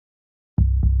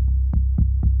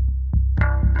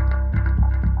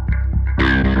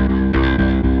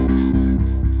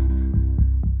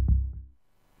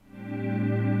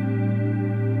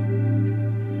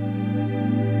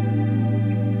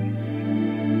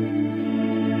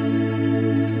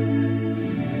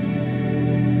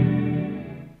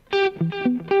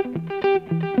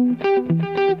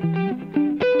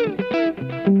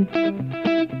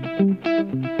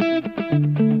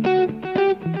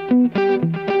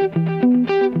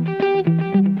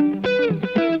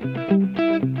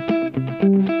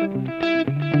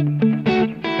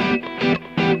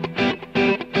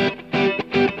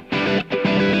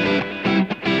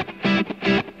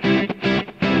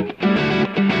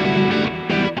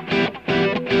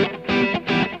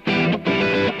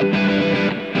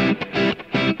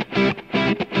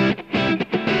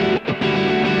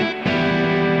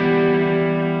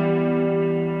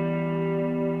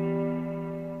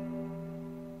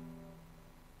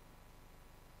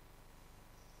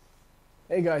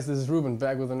Hey guys, this is Ruben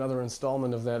back with another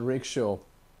installment of That Rig Show.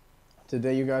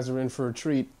 Today you guys are in for a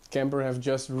treat. Kemper have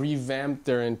just revamped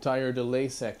their entire delay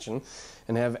section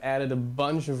and have added a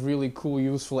bunch of really cool,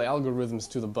 useful algorithms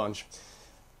to the bunch.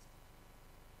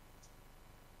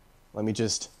 Let me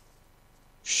just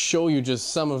show you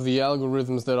just some of the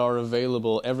algorithms that are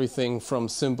available. Everything from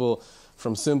simple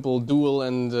dual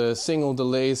and single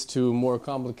delays to more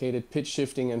complicated pitch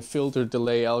shifting and filtered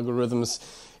delay algorithms.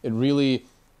 It really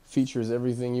features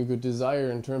everything you could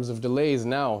desire in terms of delays.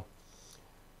 Now,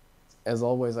 as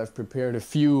always, I've prepared a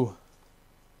few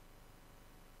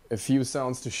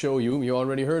sounds to show you. You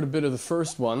already heard a bit of the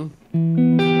first one,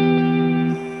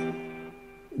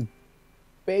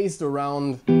 based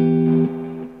around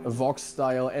a Vox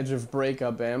style edge of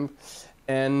breakup amp,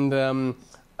 and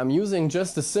I'm using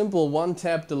just a simple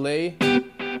one-tap delay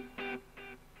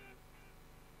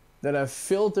that I've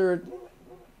filtered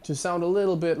to sound a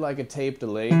little bit like a tape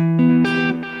delay.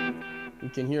 You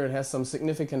can hear it has some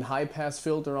significant high-pass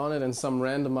filter on it and some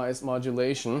randomized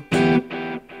modulation.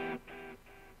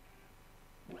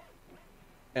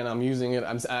 And I'm using it,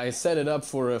 I set it up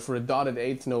for a dotted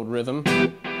eighth note rhythm.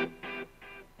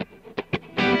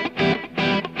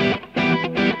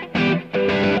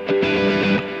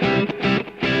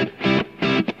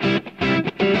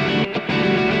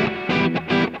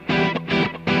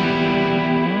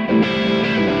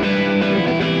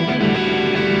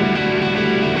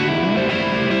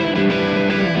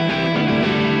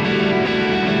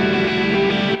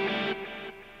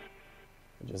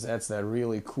 Just adds that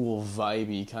really cool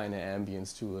vibey kind of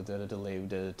ambience to it that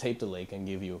a tape delay can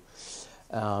give you.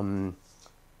 Let me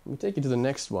take you to the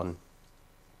next one.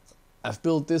 I've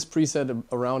built this preset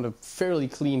around a fairly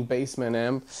clean Bassman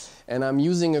amp, and I'm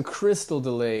using a crystal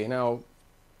delay. Now,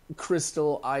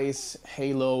 crystal, ice,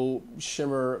 halo,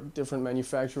 shimmer, different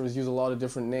manufacturers use a lot of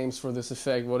different names for this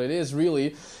effect. What it is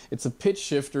really, it's a pitch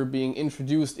shifter being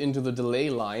introduced into the delay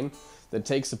line that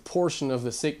takes a portion of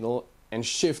the signal and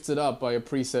shifts it up by a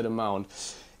preset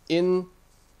amount. In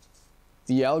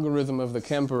the algorithm of the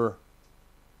Kemper,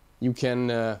 you can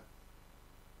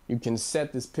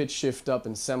set this pitch shift up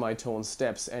in semitone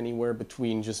steps anywhere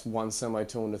between just one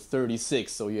semitone to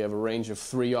 36, so you have a range of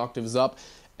 3 octaves up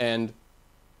and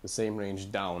the same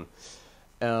range down.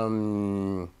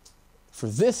 For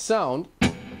this sound,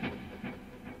 I'm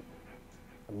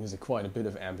using quite a bit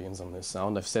of ambience on this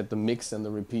sound. I've set the mix and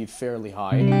the repeat fairly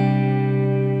high.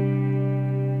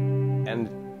 And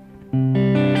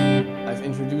I've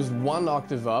introduced 1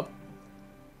 octave up,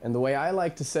 and the way I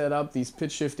like to set up these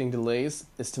pitch shifting delays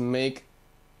is to make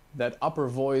that upper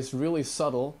voice really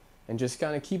subtle and just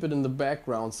kind of keep it in the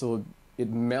background so it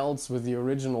melts with the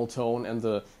original tone and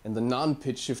the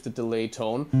non-pitch shifted delay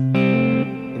tone,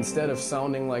 instead of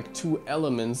sounding like 2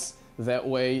 elements. That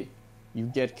way you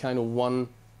get kind of 1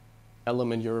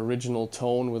 element, your original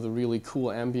tone, with a really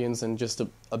cool ambience and just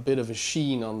a bit of a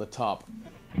sheen on the top.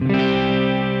 Let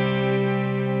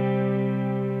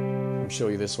me show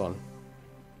you this one.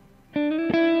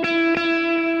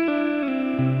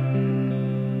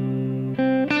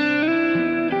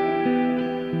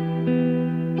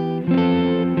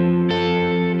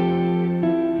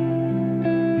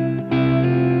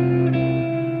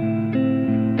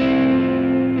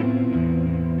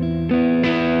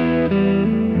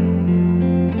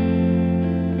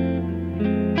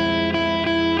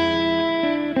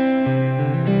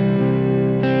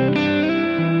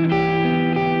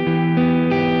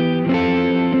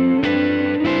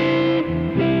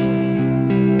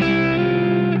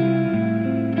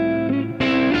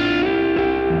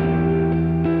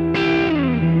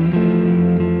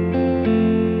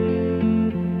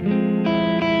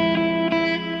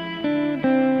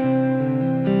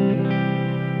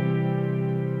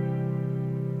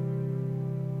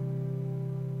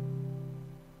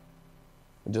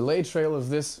 The delay trail of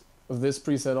this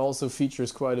preset also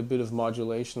features quite a bit of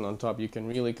modulation on top. You can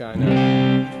really kind of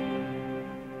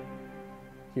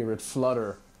hear it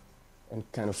flutter and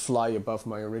kind of fly above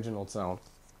my original sound.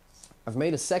 I've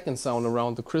made a second sound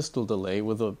around the crystal delay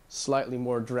with a slightly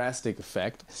more drastic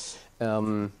effect.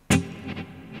 It's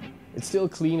still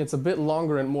clean, it's a bit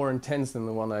longer and more intense than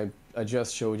the one I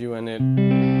just showed you, and it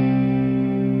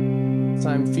this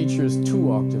time features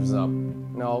 2 octaves up.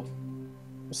 Now,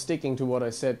 sticking to what I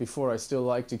said before, I still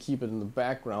like to keep it in the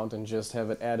background and just have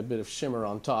it add a bit of shimmer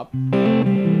on top. And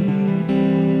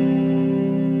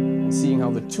seeing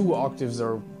how the 2 octaves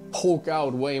poke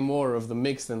out way more of the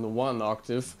mix than the 1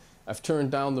 octave, I've turned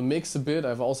down the mix a bit.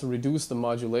 I've also reduced the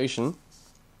modulation,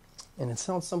 and it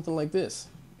sounds something like this.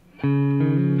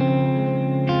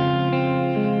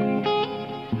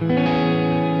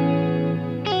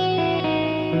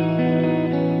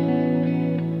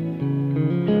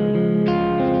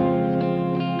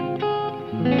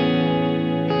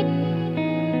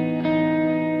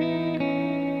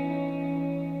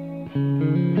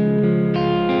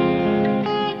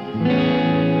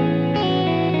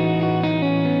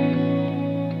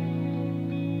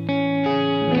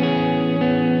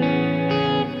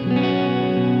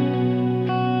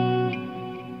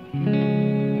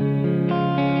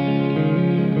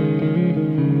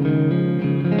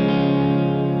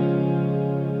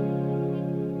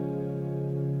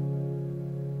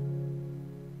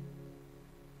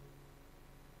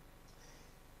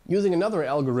 Using another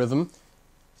algorithm,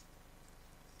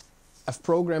 I've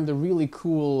programmed a really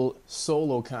cool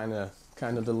solo kind of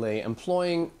delay,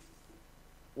 employing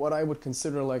what I would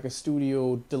consider like a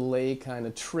studio delay kind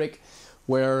of trick,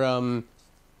 where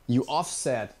you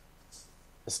offset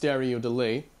a stereo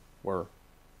delay, where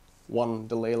one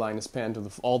delay line is panned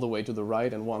to all the way to the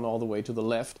right and one all the way to the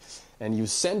left, and you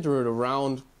center it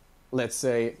around, let's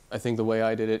say, I think the way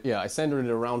I did it, I centered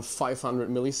it around 500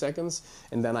 milliseconds,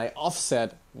 and then I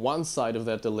offset one side of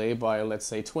that delay by, let's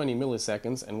say, 20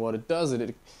 milliseconds, and what it does,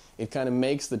 it kind of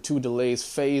makes the two delays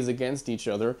phase against each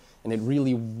other, and it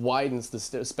really widens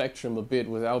the spectrum a bit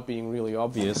without being really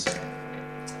obvious.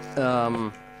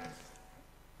 I'm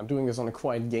doing this on a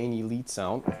quite gainy lead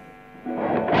sound.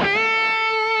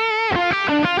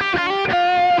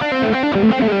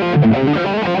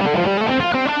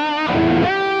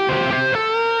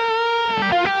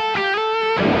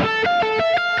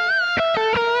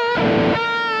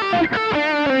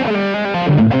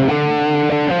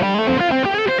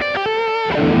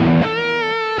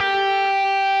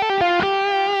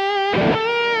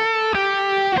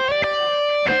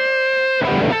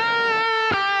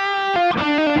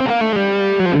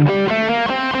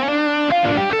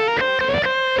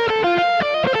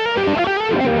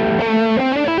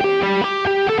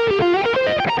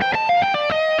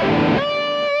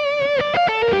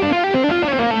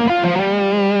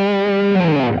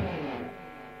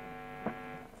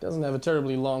 Doesn't have a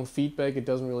terribly long feedback, it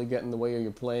doesn't really get in the way of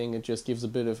your playing, it just gives a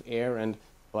bit of air, and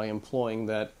by employing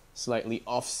that slightly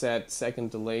offset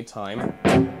second delay time,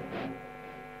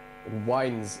 it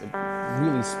widens, it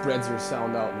really spreads your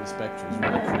sound out in the spectrum. It's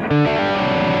really cool.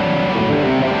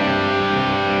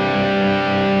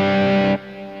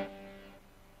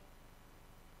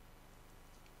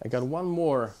 I got one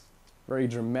more very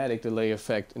dramatic delay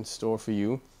effect in store for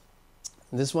you.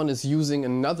 This one is using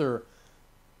another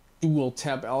dual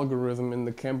tap algorithm in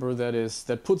the Kemper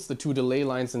that puts the two delay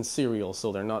lines in serial,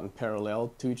 so they're not in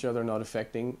parallel to each other, not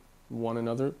affecting one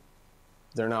another.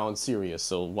 They're now in series,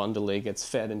 so one delay gets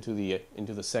fed into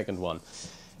the second one.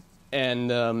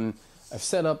 And I've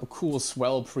set up a cool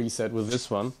swell preset with this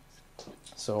one,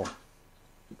 so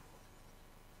it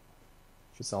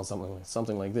should sound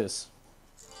something like this.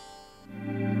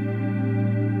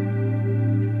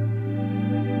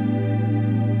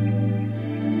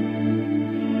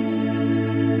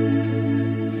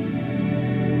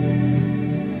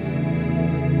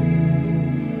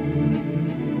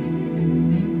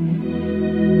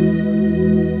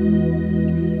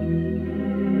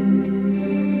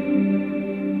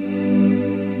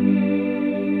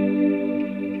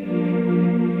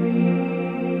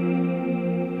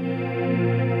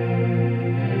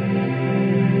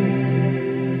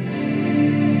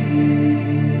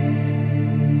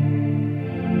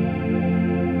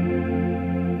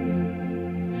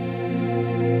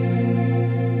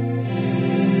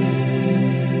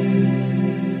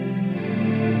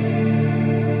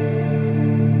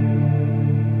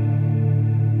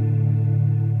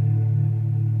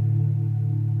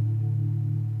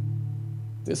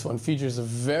 This one features a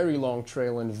very long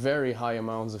trail and very high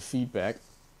amounts of feedback,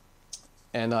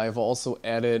 and I've also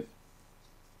added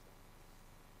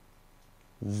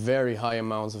very high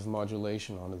amounts of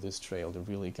modulation onto this trail to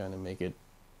really kind of make it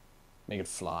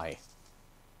fly.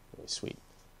 Really sweet.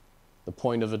 The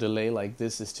point of a delay like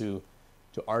this is to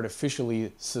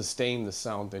artificially sustain the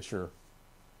sound that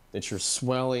you're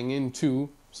swelling into,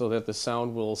 so that the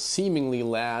sound will seemingly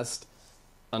last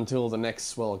until the next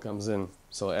swell comes in.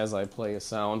 So as I play a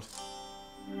sound,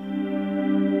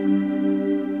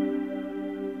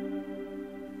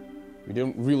 you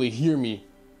don't really hear me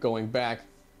going back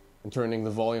and turning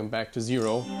the volume back to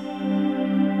zero.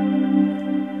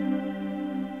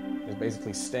 It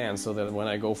basically stands so that when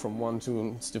I go from one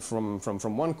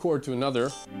chord to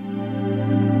another,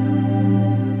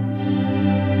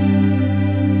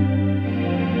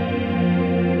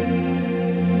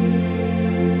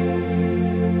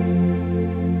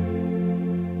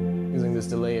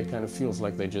 delay, it kind of feels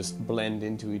like they just blend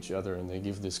into each other and they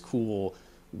give this cool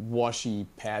washy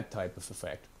pad type of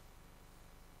effect.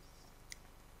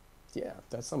 Yeah,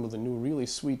 that's some of the new really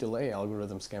sweet delay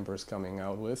algorithms Kemper is coming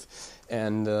out with,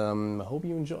 and I hope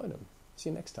you enjoyed them. See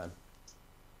you next time.